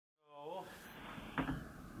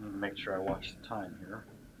Let me make sure I watch the time here.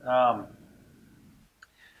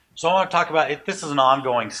 So I want to talk about it. This is an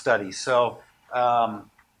ongoing study. So, um,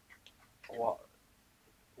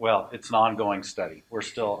 well, it's an ongoing study. We're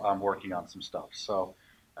still working on some stuff. So,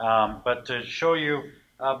 but to show you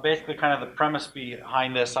basically kind of the premise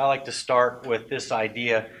behind this, I like to start with this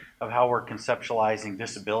idea of how we're conceptualizing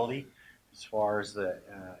disability as far as the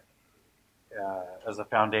as a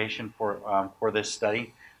foundation for this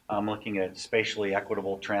study. I'm looking at spatially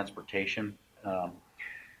equitable transportation. Um,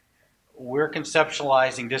 we're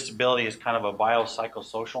conceptualizing disability as kind of a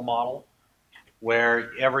biopsychosocial model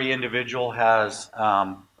where every individual has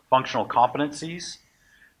functional competencies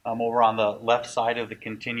over on the left side of the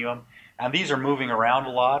continuum, and these are moving around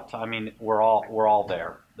a lot. I mean, we're all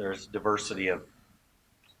there. There's diversity of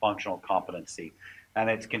functional competency, and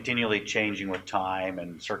it's continually changing with time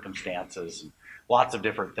and circumstances, and lots of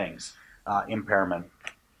different things, impairment.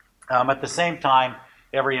 At the same time,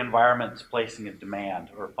 every environment is placing a demand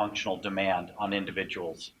or functional demand on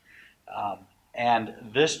individuals. Um, and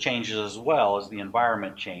this changes as well as the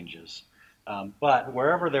environment changes. But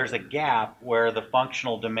wherever there's a gap where the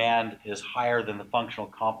functional demand is higher than the functional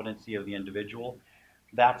competency of the individual,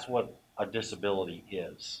 that's what a disability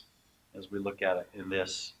is, as we look at it in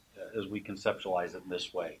this, as we conceptualize it in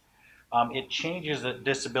this way. It changes the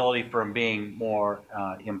disability from being more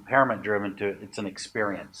impairment driven to it's an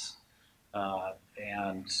experience.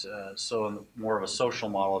 So more of a social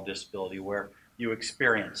model of disability where you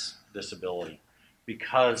experience disability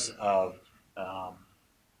because of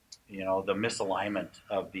the misalignment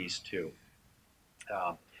of these two.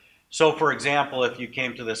 So for example, if you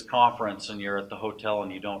came to this conference and you're at the hotel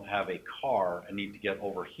and you don't have a car and need to get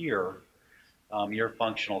over here, your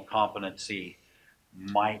functional competency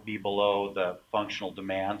might be below the functional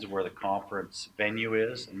demands of where the conference venue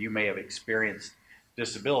is, and you may have experienced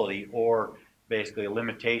disability or basically a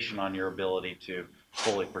limitation on your ability to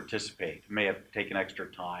fully participate. You may have taken extra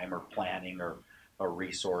time or planning or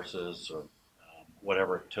resources or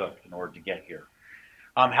whatever it took in order to get here.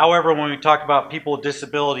 However, when we talk about people with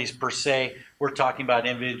disabilities per se, we're talking about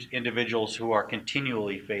individuals who are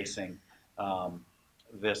continually facing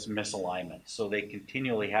this misalignment. So they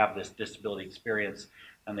continually have this disability experience,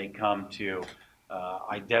 and they come to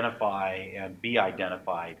identify and be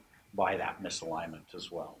identified by that misalignment as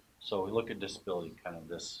well. So we look at disability kind of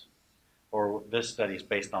this, or this study is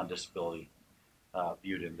based on disability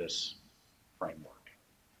viewed in this framework.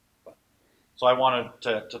 So I wanted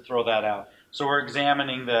to throw that out. So we're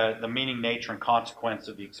examining the meaning, nature, and consequence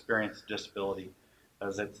of the experience of disability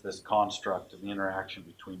as it's this construct of the interaction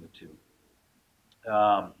between the two.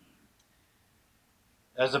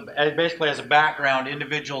 Basically as a background,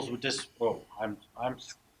 individuals with I'm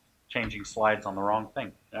changing slides on the wrong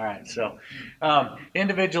thing. All right, so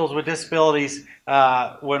individuals with disabilities,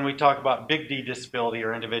 when we talk about big D disability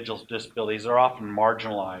or individuals with disabilities, are often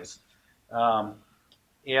marginalized.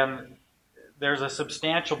 And there's a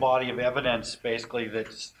substantial body of evidence basically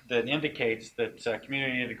that indicates that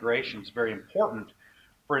community integration is very important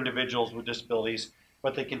for individuals with disabilities,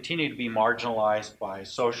 but they continue to be marginalized by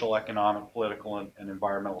social, economic, political, and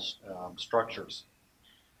environmental structures.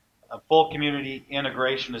 Full community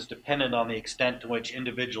integration is dependent on the extent to which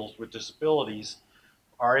individuals with disabilities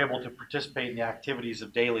are able to participate in the activities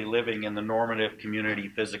of daily living in the normative community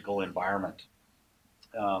physical environment.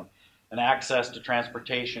 And access to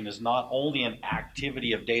transportation is not only an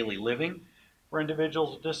activity of daily living for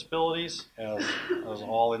individuals with disabilities, as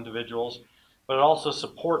all individuals, but it also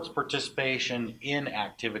supports participation in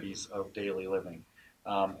activities of daily living,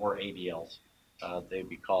 or ADLs, they'd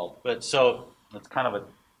be called. But so it's kind of a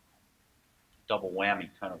double whammy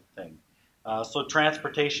kind of thing. So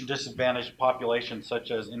transportation disadvantaged populations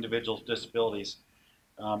such as individuals with disabilities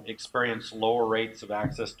experience lower rates of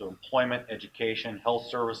access to employment, education, health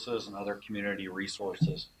services, and other community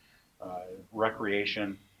resources,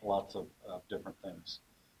 recreation, lots of different things.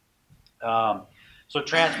 So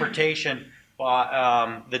transportation,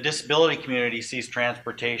 the disability community sees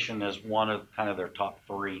transportation as one of kind of their top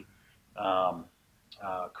three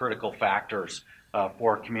critical factors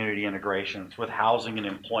for community integrations, with housing and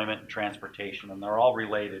employment and transportation, and they're all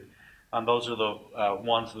related. Those are the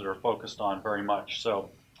ones that are focused on very much. So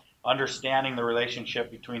understanding the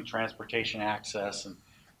relationship between transportation access and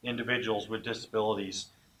individuals with disabilities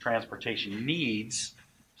transportation needs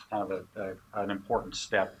is kind of an important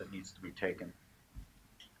step that needs to be taken.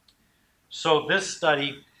 So this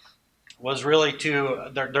study was really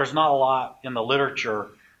there's not a lot in the literature.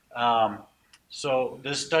 So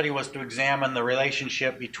this study was to examine the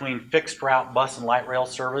relationship between fixed route bus and light rail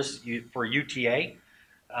service for UTA.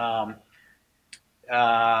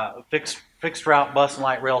 Fixed fixed route bus and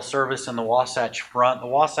light rail service in the Wasatch Front. The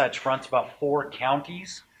Wasatch Front's about 4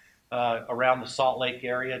 counties around the Salt Lake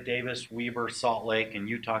area: Davis, Weber, Salt Lake, and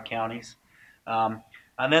Utah counties.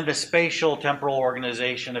 And then the spatial temporal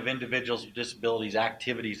organization of individuals with disabilities,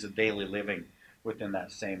 activities of daily living within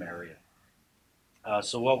that same area.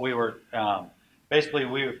 So what we were, basically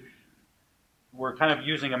we're kind of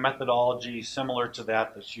using a methodology similar to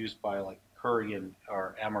that that's used by like Curry and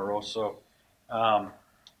or Amoroso.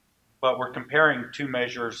 But we're comparing 2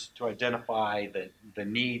 measures to identify the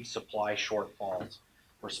need supply shortfalls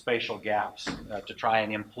or spatial gaps to try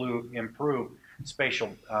and improve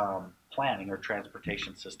spatial planning or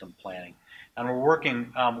transportation system planning. And we're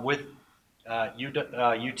working with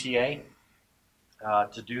UTA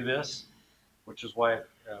to do this, which is why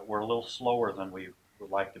we're a little slower than we would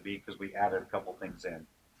like to be, because we added a couple things in.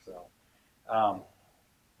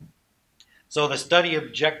 So the study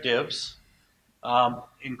objectives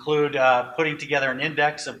include putting together an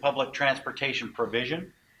index of public transportation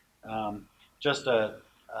provision, just a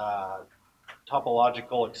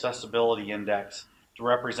topological accessibility index to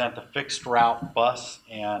represent the fixed route bus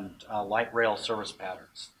and light rail service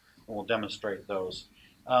patterns. And we'll demonstrate those,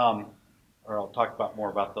 or I'll talk about more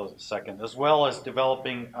about those in a second, as well as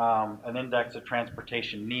developing an index of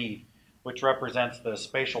transportation need, which represents the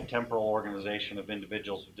spatial temporal organization of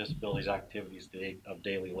individuals with disabilities, activities of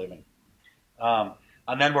daily living.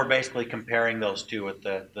 And then we're basically comparing those two with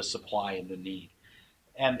the supply and the need.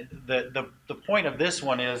 And the point of this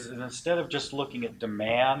one is instead of just looking at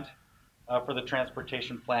demand for the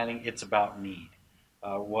transportation planning, it's about need,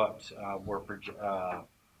 what we're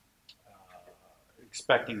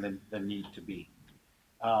expecting the need to be.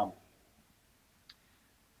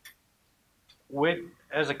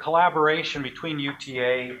 As a collaboration between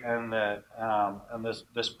UTA and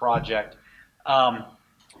this project,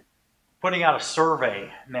 putting out a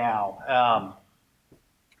survey now,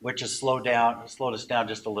 which has slowed us down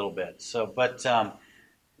just a little bit. So, but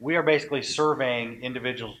we are basically surveying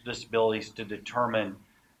individuals with disabilities to determine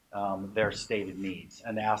their stated needs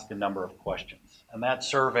and ask a number of questions. And that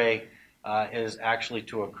survey is actually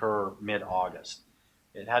to occur mid-August.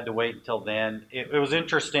 It had to wait until then. It was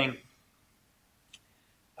interesting.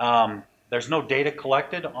 There's no data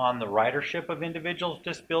collected on the ridership of individuals with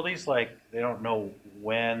disabilities. Like, they don't know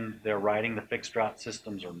when they're riding the fixed route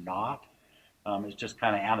systems or not. It's just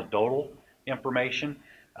kind of anecdotal information.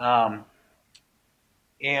 And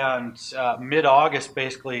mid-August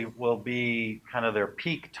basically will be kind of their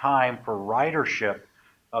peak time for ridership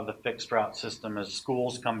of the fixed route system as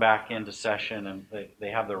schools come back into session and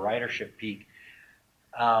they have their ridership peak.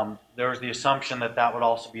 There was the assumption that that would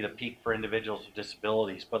also be the peak for individuals with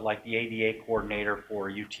disabilities, but like the ADA coordinator for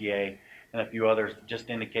UTA and a few others just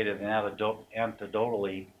indicated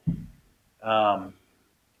anecdotally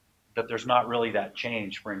that there's not really that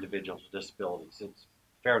change for individuals with disabilities. It's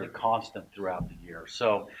fairly constant throughout the year.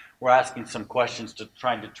 So we're asking some questions to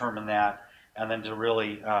try and determine that, and then to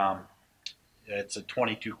really, it's a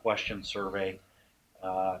 22 question survey.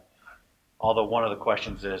 Although one of the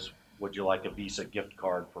questions is, would you like a Visa gift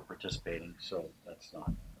card for participating? So that's not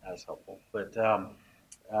as helpful. But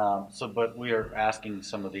but we are asking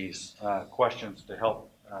some of these questions to help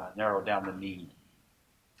narrow down the need.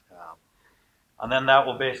 And then that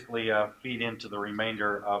will basically feed into the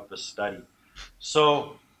remainder of the study.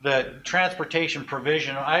 So the transportation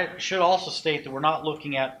provision, I should also state that we're not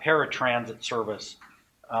looking at paratransit service.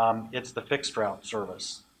 It's the fixed route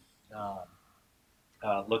service,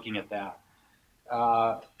 looking at that.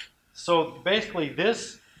 So basically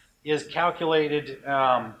this is calculated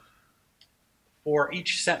for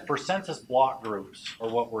census block groups, or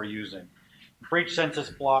what we're using. For each census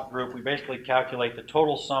block group, we basically calculate the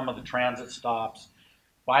total sum of the transit stops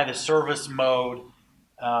by the service mode,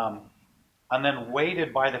 and then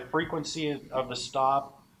weighted by the frequency of the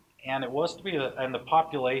stop, and it was to be and the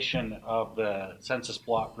population of the census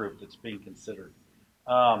block group that's being considered.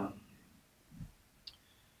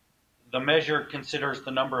 The measure considers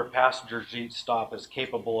the number of passengers each stop is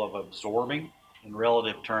capable of absorbing in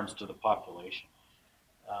relative terms to the population.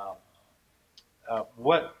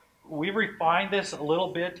 What we refined this a little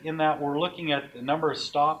bit in that we're looking at the number of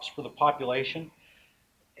stops for the population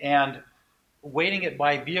and weighting it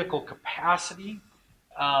by vehicle capacity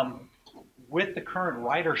with the current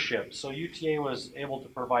ridership. So UTA was able to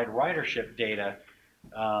provide ridership data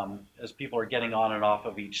as people are getting on and off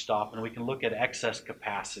of each stop, and we can look at excess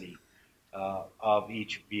capacity of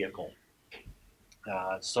each vehicle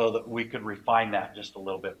so that we could refine that just a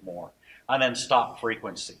little bit more. And then stop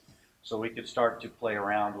frequency. So we could start to play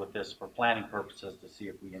around with this for planning purposes to see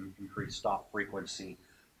if we can increase stop frequency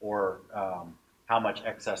or how much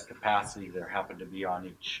excess capacity there happened to be on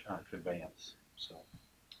each conveyance. So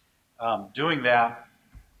doing that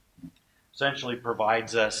essentially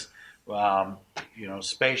provides us,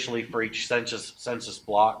 spatially for each census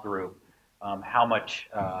block group, how much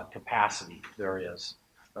capacity there is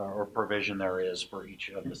or provision there is for each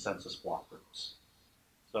of the census block groups.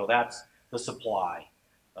 So that's the supply,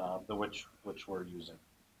 which we're using.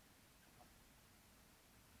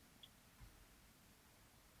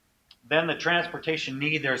 Then the transportation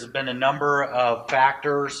need, there's been a number of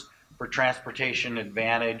factors for transportation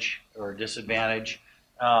advantage or disadvantage.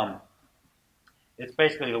 It's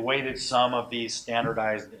basically the weighted sum of these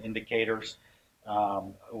standardized indicators,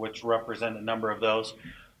 which represent a number of those.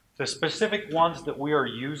 The specific ones that we are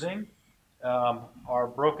using are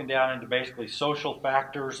broken down into basically social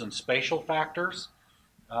factors and spatial factors.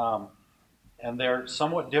 And they're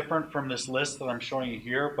somewhat different from this list that I'm showing you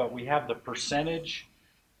here, but we have the percentage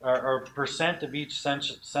or percent of each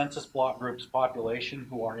census block group's population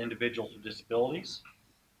who are individuals with disabilities,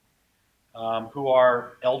 who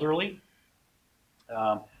are elderly,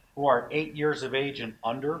 who are 8 years of age and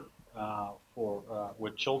under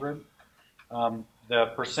with children, the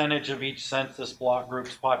percentage of each census block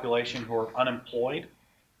group's population who are unemployed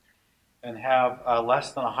and have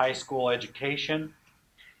less than a high school education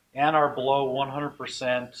and are below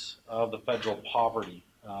 100% of the federal poverty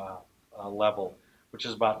level, which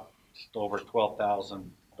is about just over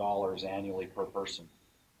 $12,000 annually per person.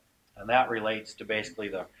 And that relates to basically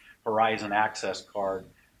the Horizon Access card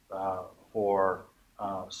for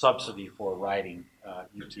subsidy for riding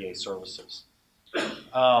UTA services.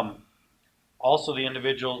 Also,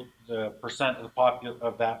 the percent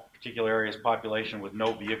of that particular area's population with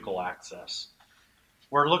no vehicle access.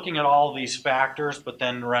 We're looking at all of these factors, but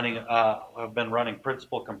then have been running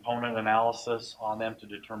principal component analysis on them to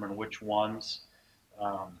determine which ones,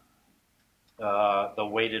 the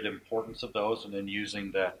weighted importance of those, and then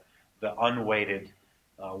using the unweighted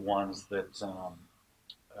ones that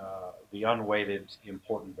the unweighted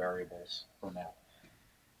important variables from that.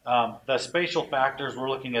 The spatial factors, we're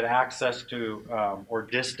looking at access to or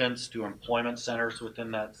distance to employment centers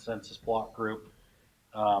within that census block group,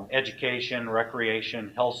 education,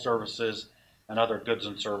 recreation, health services, and other goods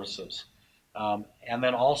and services. And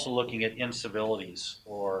then also looking at incivilities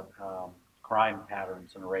or crime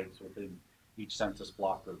patterns and rates within each census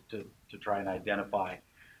block group to try and identify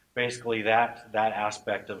basically that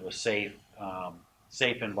aspect of a safe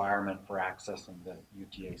environment for accessing the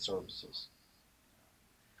UTA services.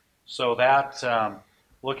 So that,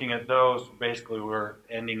 looking at those, basically we're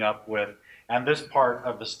ending up with, and this part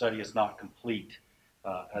of the study is not complete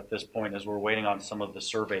at this point as we're waiting on some of the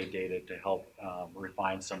survey data to help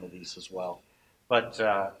refine some of these as well. But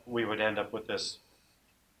we would end up with this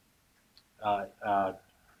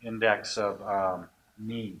index of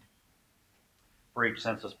need for each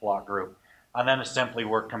census block group. And then simply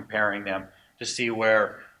we're comparing them to see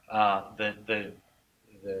where the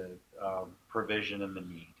provision and the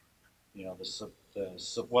need,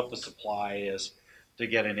 what the supply is, to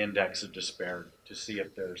get an index of disparity, to see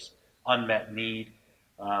if there's unmet need,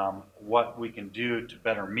 what we can do to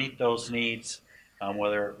better meet those needs,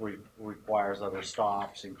 whether it requires other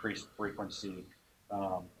stops, increased frequency,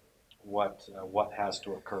 what has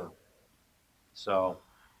to occur. So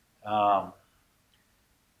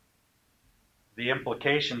the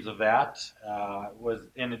implications of that was,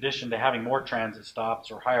 in addition to having more transit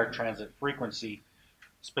stops or higher transit frequency,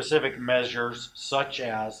 specific measures such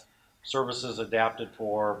as services adapted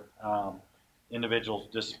for individuals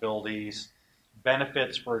with disabilities,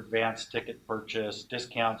 benefits for advanced ticket purchase,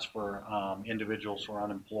 discounts for individuals who are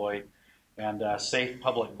unemployed, and safe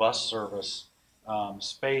public bus service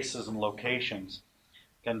spaces and locations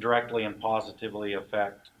can directly and positively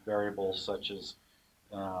affect variables such as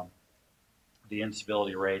the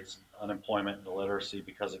incivility rates, unemployment, and illiteracy,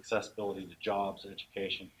 because accessibility to jobs,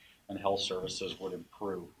 education, and health services would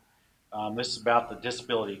improve. This is about the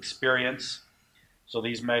disability experience. So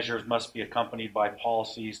these measures must be accompanied by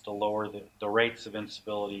policies to lower the rates of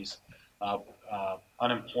incivilities,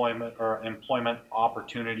 unemployment or employment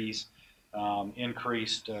opportunities.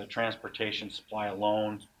 Increased transportation supply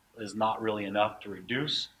alone is not really enough to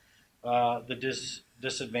reduce the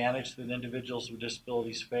disadvantage that individuals with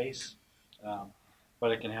disabilities face,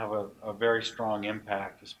 but it can have a very strong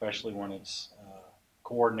impact, especially when it's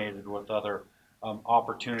coordinated with other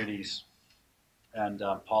opportunities and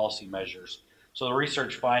policy measures. So the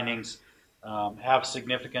research findings have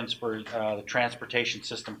significance for the transportation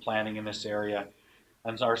system planning in this area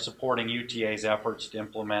and are supporting UTA's efforts to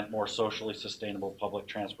implement more socially sustainable public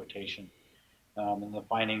transportation And the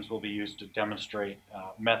findings will be used to demonstrate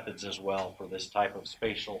methods as well for this type of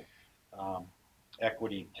spatial um,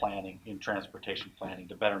 equity planning in transportation planning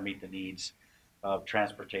to better meet the needs of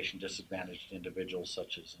transportation disadvantaged individuals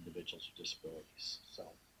such as individuals with disabilities.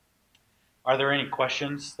 So, are there any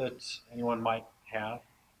questions that anyone might have?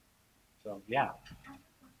 So, yeah.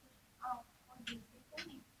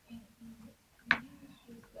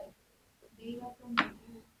 Data from the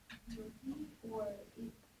DOT, or if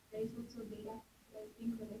there's also data that's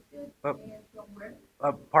being collected and from where?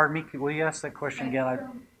 Pardon me, will you ask that question again?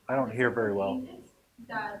 I don't hear very well.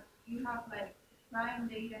 That you have like crime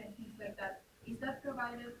data and things like that. Is that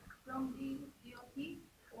provided from the DOT,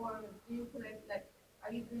 or do you collect, like,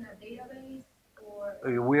 are you doing a database?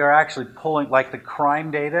 Or we are actually pulling, like, the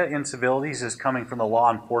crime data in civilities is coming from the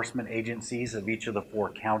law enforcement agencies of each of the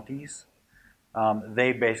 4 counties.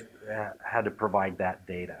 They basically had to provide that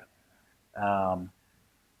data. There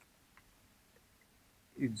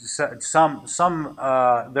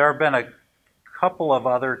have been a couple of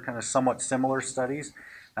other kind of somewhat similar studies,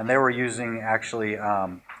 and they were using actually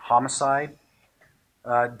homicide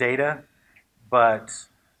data, but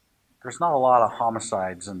there's not a lot of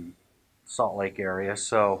homicides in Salt Lake area,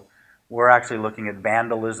 so we're actually looking at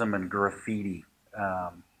vandalism and graffiti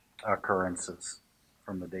occurrences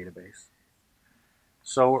from the database.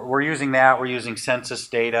 So we're using that. We're using census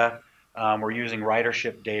data. We're using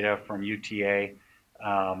ridership data from UTA.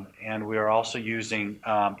 And we are also using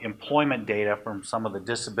employment data from some of the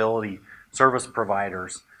disability service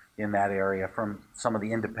providers in that area, from some of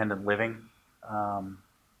the independent living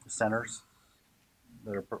centers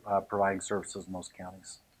that are providing services in those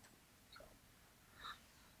counties.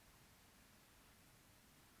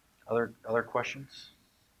 So. Other questions?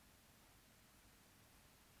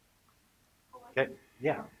 Okay.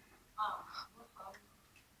 Yeah.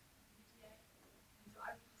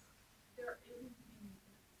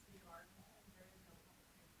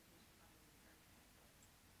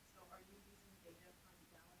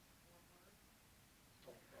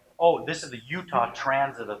 Oh, this is the Utah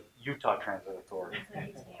Transit Authority.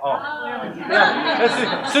 Oh,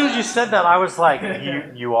 yeah. As soon as you said that, I was like,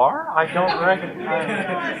 "You are? I don't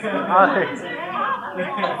recognize."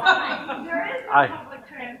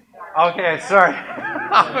 Okay, sorry.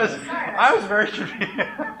 I was very confused.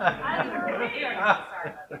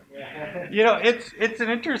 You know, it's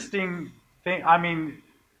an interesting thing. I mean.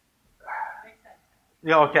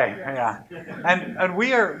 Yeah, okay, yeah. And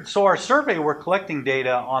we are, so our survey, we're collecting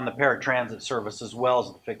data on the paratransit service as well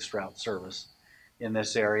as the fixed route service in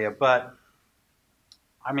this area. But,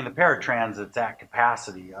 I mean, the paratransit's at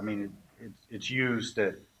capacity. I mean, it's used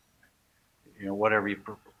at, whatever you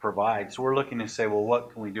provide. So we're looking to say, well,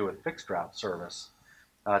 what can we do with fixed route service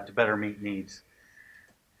to better meet needs?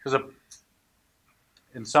 Because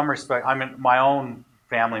in some respect, I mean, my own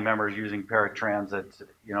family members using paratransit,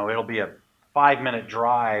 it'll be a 5-minute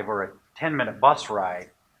drive or a 10-minute bus ride,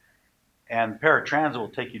 and paratransit will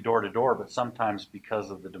take you door to door, but sometimes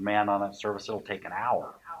because of the demand on that service, it'll take an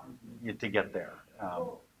hour to get there.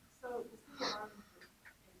 So the city of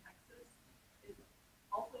in Acces is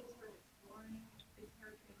also sort of exploring big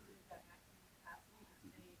paratransit at maximum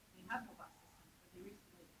capacity, because they have no bus system, but they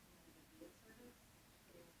recently implemented a via service.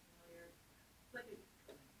 Getting familiar, it's like a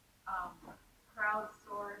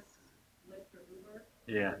crowdsourced Lyft or Uber.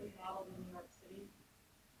 Yeah. Model in New York City,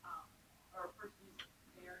 our first use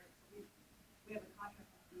there, and so we have a contract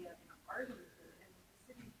with VIA in our district, and the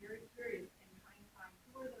city's very curious in trying to find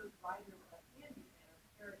who are those riders that can be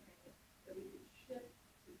paratransit that we could shift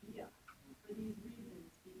to VIA for these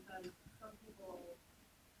reasons, because some people,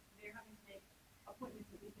 they're having to make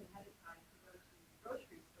appointments a week ahead of time to go to the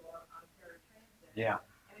grocery store on paratransit. Yeah.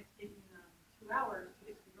 And it's taking them 2 hours to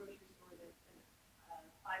get to the grocery store that's a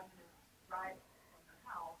 5-minute drive.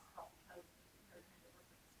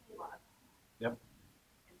 Yep.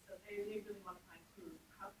 And so they really want to find too,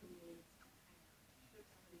 how can we kind of shift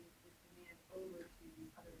some of this demand over to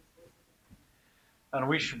these other resources? And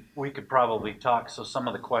we could probably talk. So some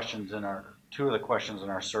of the questions two of the questions in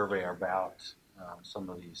our survey are about some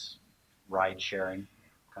of these ride sharing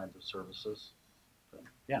kinds of services. So,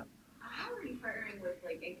 yeah. How are you partnering with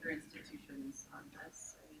like anchor institutions on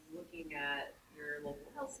this? I mean, looking at your local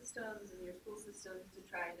health systems and your school systems to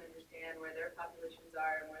try and understand where their populations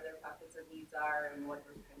are and where their pockets of needs are and what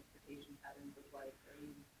their transportation patterns look like. Are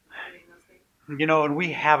you doing those things? And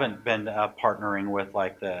we haven't been partnering with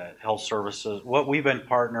like the health services. What we've been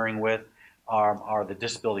partnering with are the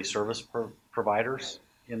disability service providers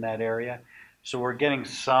in that area. So we're getting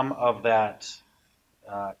some of that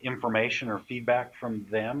information or feedback from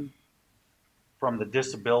them, from the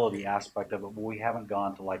disability aspect of it, but we haven't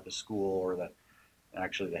gone to like the school or the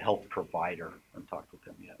actually the health provider. I haven't talked with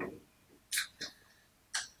them yet.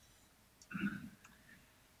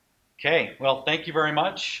 Okay, well, thank you very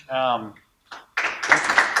much.